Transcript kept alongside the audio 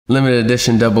Limited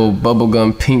edition double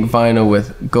bubblegum pink vinyl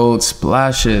with gold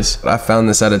splashes. I found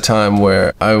this at a time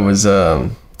where I was,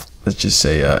 let's just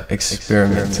say,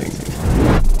 experimenting.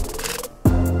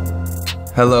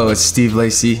 Hello, it's Steve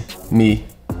Lacy, me,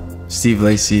 Steve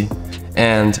Lacy,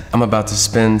 and I'm about to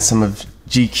spend some of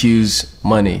GQ's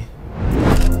money.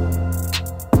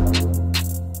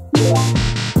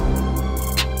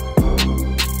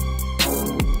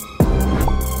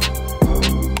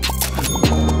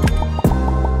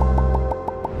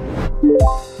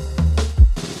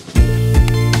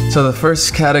 So the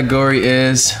first category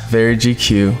is very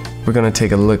GQ. We're gonna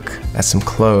take a look at some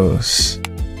clothes.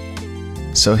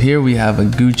 So here we have a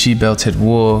Gucci belted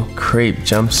wool crepe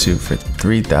jumpsuit for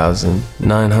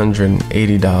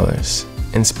 $3,980.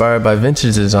 Inspired by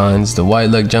vintage designs, the white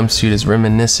leg jumpsuit is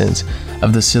reminiscent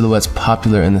of the silhouettes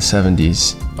popular in the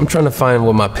 70s. I'm trying to find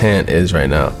what my pant is right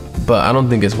now, but I don't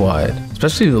think it's wide.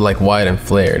 Especially like wide and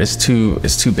flared. It's too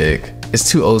big. It's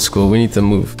too old school. We need to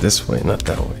move this way, not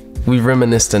that way. We've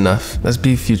reminisced enough. Let's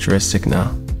be futuristic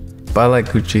now. But I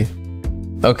like Gucci.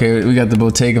 Okay, we got the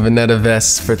Bottega Veneta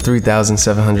vest for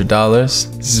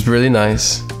 $3,700. This is really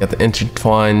nice. Got the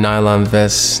intertwined nylon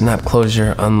vest, snap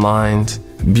closure, unlined.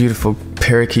 Beautiful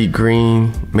parakeet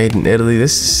green, made in Italy.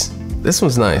 This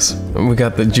one's nice. And we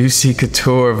got the Juicy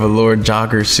Couture velour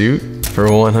jogger suit for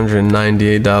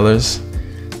 $198.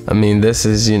 I mean, this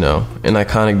is, you know, an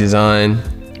iconic design.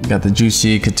 Got the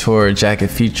Juicy Couture jacket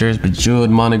features,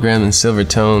 bejeweled monogram in silver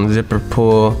tone, zipper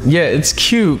pull. Yeah, it's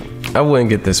cute. I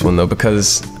wouldn't get this one though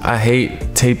because I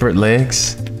hate tapered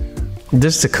legs.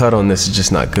 Just the cut on this is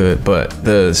just not good, but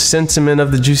the sentiment of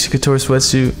the Juicy Couture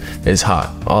sweatsuit is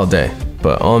hot all day.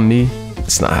 But on me,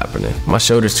 it's not happening. My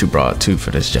shoulder's too broad too for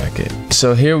this jacket.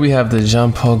 So here we have the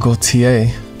Jean Paul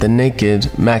Gaultier, the naked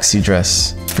maxi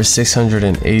dress for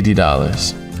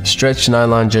 $680. Stretch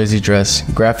nylon jersey dress,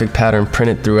 graphic pattern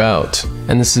printed throughout.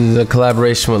 And this is a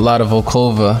collaboration with Lotta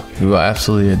Volkova, who I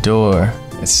absolutely adore.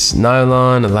 It's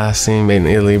nylon, elastic, made in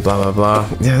Italy, blah, blah, blah.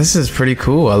 Yeah, this is pretty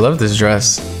cool. I love this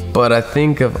dress. But I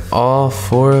think of all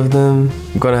four of them,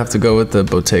 I'm gonna have to go with the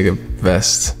Bottega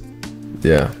vest.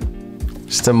 Yeah,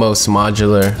 it's the most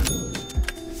modular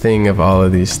thing of all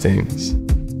of these things.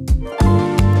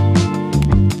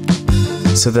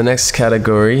 So the next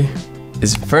category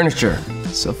is furniture.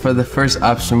 So for the first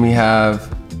option, we have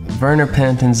Werner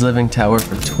Panton's Living Tower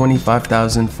for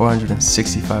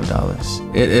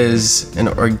 $25,465. It is an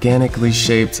organically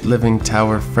shaped living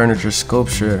tower furniture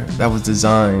sculpture that was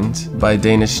designed by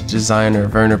Danish designer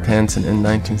Werner Panton in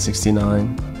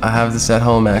 1969. I have this at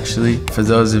home actually. For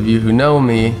those of you who know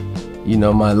me, you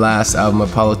know my last album,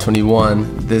 Apollo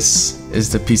 21, this is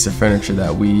the piece of furniture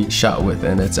that we shot with,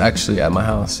 and it's actually at my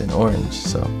house in Orange,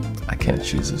 so I can't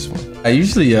choose this one. I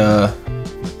usually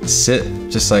sit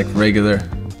just like regular,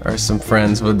 or some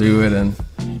friends will do it, and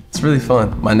it's really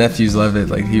fun. My nephews love it,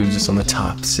 like he was just on the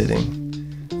top sitting.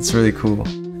 It's really cool.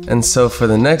 And so for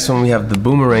the next one, we have the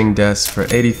Boomerang desk for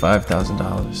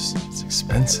 $85,000. It's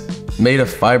expensive. Made of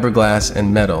fiberglass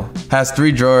and metal. Has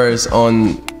 3 drawers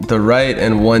on the right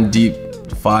and 1 deep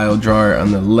file drawer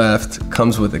on the left.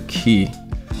 Comes with a key.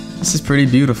 This is pretty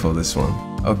beautiful, this one.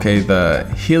 Okay, the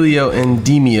Helio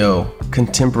Endemio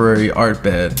contemporary art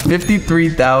bed.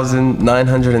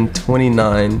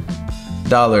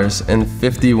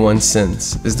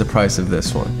 $53,929.51 is the price of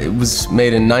this one. It was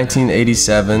made in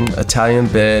 1987, Italian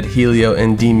bed, Helio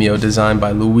Endemio, designed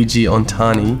by Luigi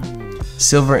Ontani.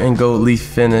 Silver and gold leaf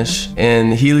finish,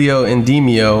 and Helio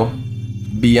Endemio,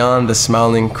 beyond the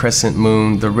smiling crescent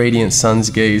moon, the radiant sun's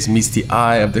gaze meets the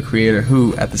eye of the creator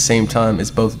who, at the same time,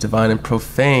 is both divine and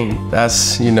profane.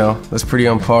 That's, you know, that's pretty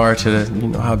on par to, you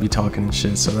know, how I be talking and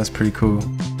shit, so that's pretty cool.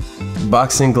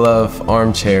 Boxing glove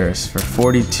armchairs for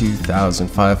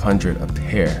 $42,500 a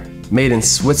pair. Made in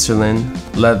Switzerland,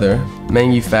 leather,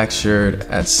 manufactured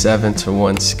at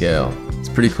 7:1 scale. It's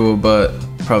pretty cool, but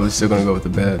probably still gonna go with the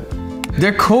bed.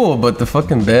 They're cool, but the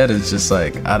fucking bed is just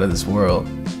like out of this world.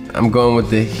 I'm going with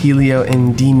the Helio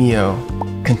Endemio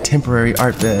contemporary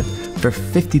art bed for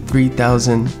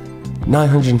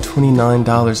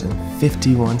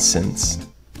 $53,929.51.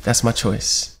 That's my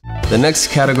choice. The next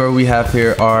category we have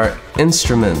here are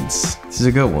instruments. This is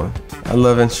a good one. I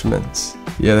love instruments.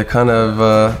 Yeah, they're kind of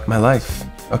my life.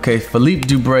 Okay, Philippe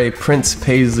Dubreuille Prince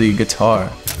Paisley guitar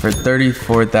for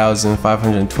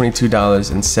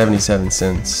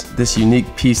 $34,522.77. This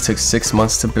unique piece took 6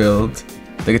 months to build.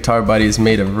 The guitar body is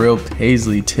made of real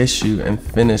paisley tissue and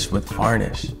finished with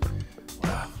varnish.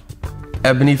 Wow.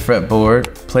 Ebony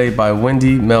fretboard, played by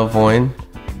Wendy Melvoin,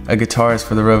 a guitarist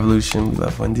for the Revolution. We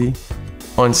love Wendy.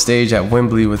 On stage at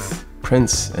Wembley with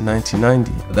Prince in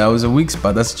 1990. That was a weak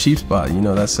spot. That's a cheap spot. You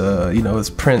know, that's it's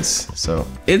Prince. So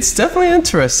it's definitely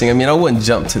interesting. I mean, I wouldn't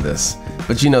jump to this,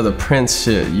 but you know, the Prince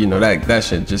shit, you know, that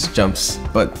shit just jumps.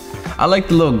 But I like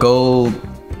the little gold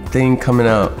thing coming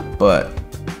out, but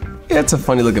yeah, it's a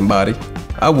funny looking body.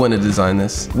 I wouldn't have designed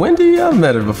this. Wendy, I've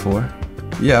met her before.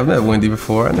 Yeah, I've met Wendy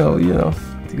before. I know, you know, I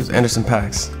think it was Anderson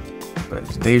 .Paaks. But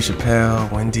Dave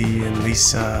Chappelle, Wendy, and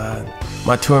Lisa.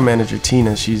 My tour manager,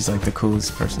 Tina, she's like the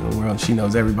coolest person in the world. She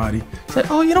knows everybody. She's like,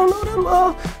 oh, you don't know them?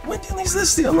 Wendy and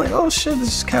Lisa. I'm like, oh shit,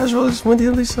 this is casual. It's Wendy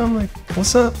and Lisa. I'm like,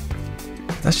 what's up?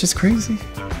 That's just crazy.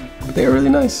 But they were really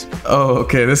nice. Oh,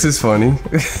 okay, this is funny.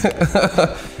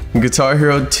 Guitar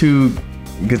Hero 2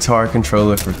 guitar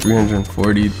controller for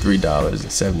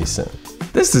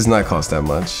 $343.70. This does not cost that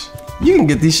much. You can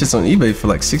get these shits on eBay for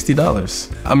like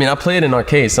 $60. I mean, I play it in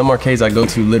arcades. Some arcades I go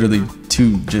to literally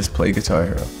to just play Guitar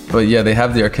Hero. But yeah, they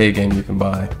have the arcade game you can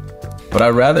buy. But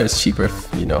I'd rather it's cheaper,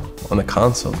 you know, on the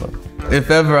console. But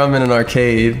if ever I'm in an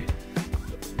arcade,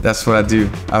 that's what I do.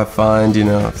 I find, you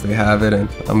know, if they have it and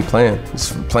I'm playing.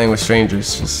 Just playing with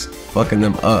strangers, just fucking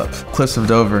them up. Cliffs of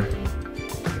Dover.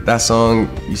 That song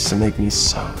used to make me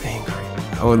so angry.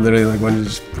 I would literally like want to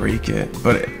just break it,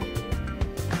 but I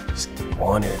just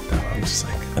wanted it though. I'm just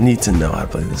like, I need to know how to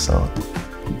play this song.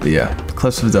 But yeah,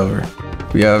 Cliffs of Dover.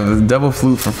 We have a double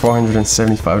flute for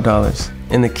 $475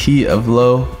 in the key of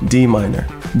low D minor.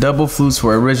 Double flutes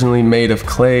were originally made of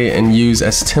clay and used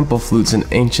as temple flutes in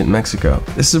ancient Mexico.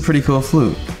 This is a pretty cool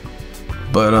flute,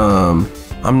 but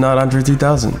I'm not Andre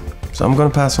 3000, so I'm gonna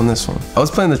pass on this one. I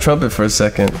was playing the trumpet for a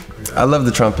second. I love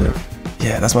the trumpet.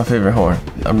 Yeah, that's my favorite horn.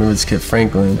 I remember this kid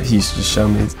Franklin, he used to just show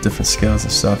me different scales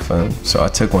and stuff, and so I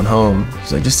took one home.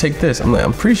 He's like, just take this. I'm like,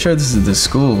 I'm pretty sure this is the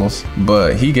school's,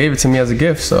 but he gave it to me as a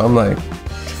gift, so I'm like,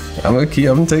 I'm gonna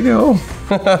take it home.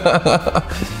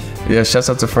 Yeah, shouts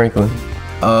out to Franklin.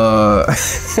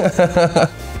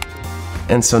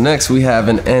 And so next we have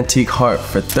an antique harp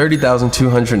for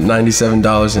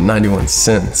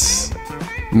 $30,297.91.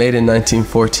 Made in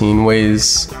 1914,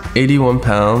 weighs 81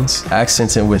 pounds,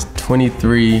 accented with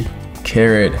 23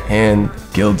 karat hand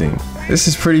gilding. This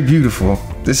is pretty beautiful.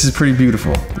 This is pretty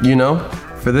beautiful. You know,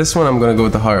 for this one, I'm gonna go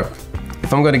with the harp.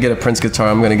 If I'm gonna get a Prince guitar,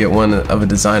 I'm gonna get one of a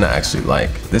design I actually like.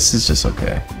 This is just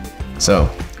okay. So,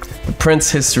 the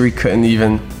Prince history couldn't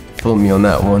even fool me on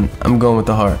that one. I'm going with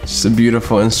the harp. It's a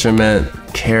beautiful instrument,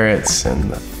 carats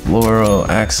and the floral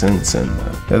accents, and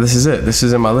yeah, this is it. This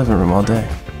is in my living room all day.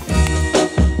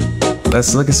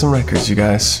 Let's look at some records, you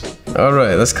guys. All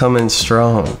right, let's come in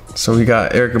strong. So we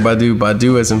got Erykah Badu,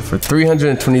 Baduism for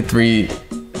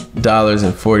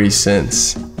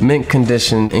 $323.40. Mint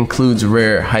condition, includes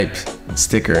rare hype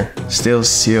sticker, still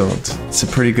sealed. It's a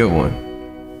pretty good one.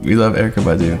 We love Erykah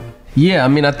Badu. Yeah, I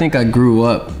mean, I think I grew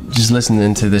up just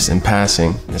listening to this in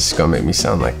passing. This is gonna make me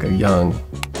sound like a young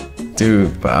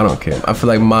dude, but I don't care. I feel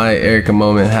like my Erykah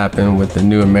moment happened with the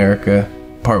New America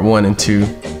Part 1 and 2.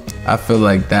 I feel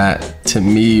like that to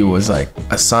me was like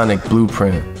a sonic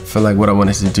blueprint for like what I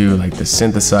wanted to do, like the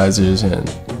synthesizers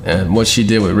and what she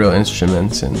did with real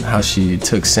instruments and how she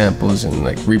took samples and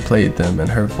like replayed them and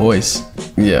her voice.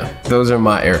 Yeah, those are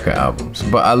my Erykah albums.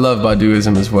 But I love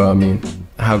Baduism as well. I mean,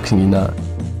 how can you not?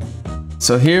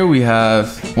 So here we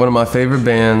have one of my favorite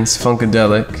bands,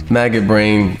 Funkadelic, Maggot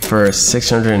Brain for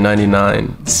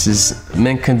 $699. This is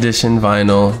mint condition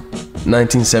vinyl,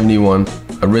 1971.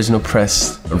 Original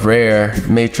press, rare,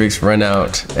 matrix run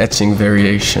out, etching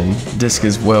variation. Disc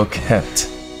is well kept.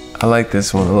 I like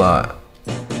this one a lot.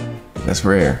 That's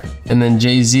rare. And then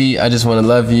Jay-Z, I Just Wanna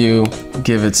Love You,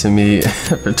 give it to me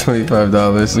for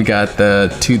 $25. We got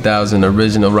the 2000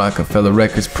 original Rockefeller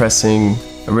Records pressing,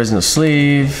 original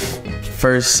sleeve,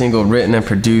 first single written and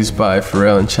produced by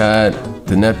Pharrell and Chad,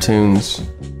 the Neptunes.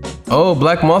 Oh,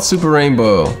 Black Moth Super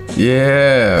Rainbow.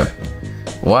 Yeah.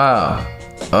 Wow.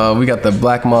 We got the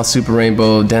Black Moth Super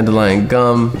Rainbow Dandelion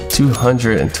Gum,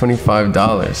 $225.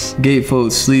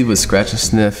 Gatefold sleeve with scratch and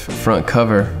sniff, front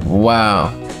cover.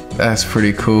 Wow, that's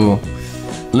pretty cool.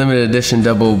 Limited edition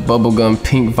double bubblegum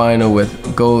pink vinyl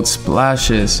with gold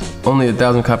splashes. Only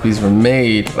 1,000 copies were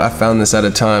made. I found this at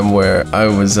a time where I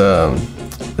was,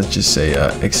 let's just say,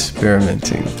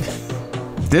 experimenting.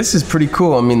 This is pretty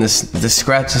cool. I mean, the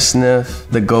scratch and sniff,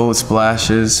 the gold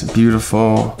splashes,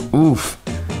 beautiful. Oof.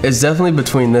 It's definitely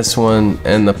between this one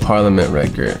and the Parliament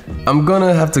record. I'm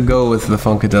gonna have to go with the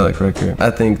Funkadelic record. I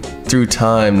think through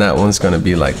time, that one's gonna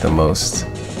be like the most.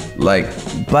 Like,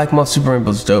 Black Moth Super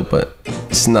Rainbow's dope, but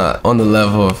it's not on the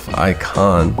level of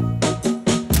Icon.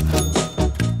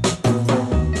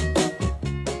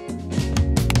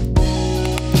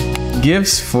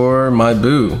 Gifts for my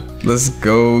boo. Let's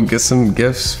go get some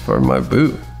gifts for my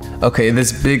boo. Okay,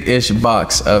 this big-ish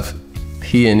box of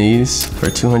peonies for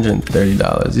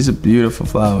 $230. These are beautiful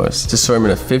flowers. It's an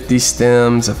assortment of 50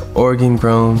 stems of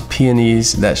Oregon-grown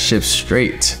peonies that ship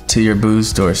straight to your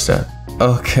boo's doorstep.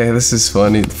 Okay, this is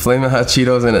funny. Flamin' Hot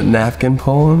Cheetos in a napkin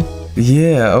poem?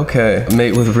 Yeah, okay.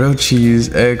 Made with real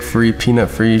cheese, egg-free,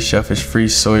 peanut-free, shellfish-free,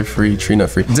 soy-free,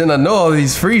 tree-nut-free. Didn't I know all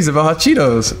these frees about Hot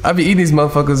Cheetos? I be eating these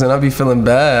motherfuckers and I be feeling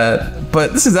bad.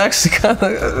 But this is actually kind of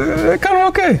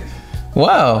okay.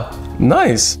 Wow,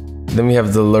 nice. Then we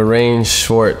have the Lorraine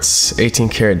Schwartz 18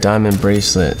 karat diamond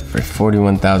bracelet for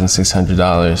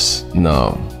 $41,600.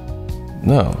 No,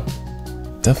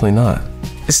 definitely not.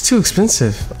 It's too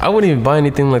expensive. I wouldn't even buy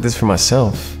anything like this for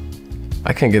myself.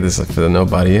 I can't get this for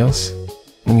nobody else.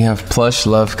 Then we have plush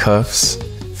love cuffs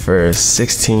for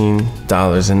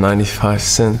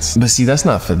 $16.95. But see, that's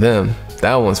not for them.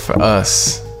 That one's for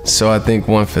us. So I think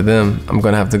one for them. I'm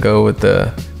gonna have to go with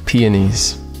the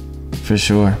peonies for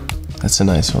sure. That's a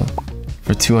nice one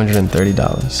for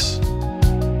 $230.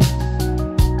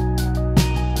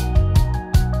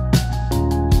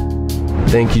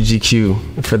 Thank you, GQ,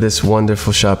 for this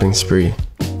wonderful shopping spree.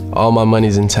 All my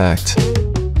money's intact.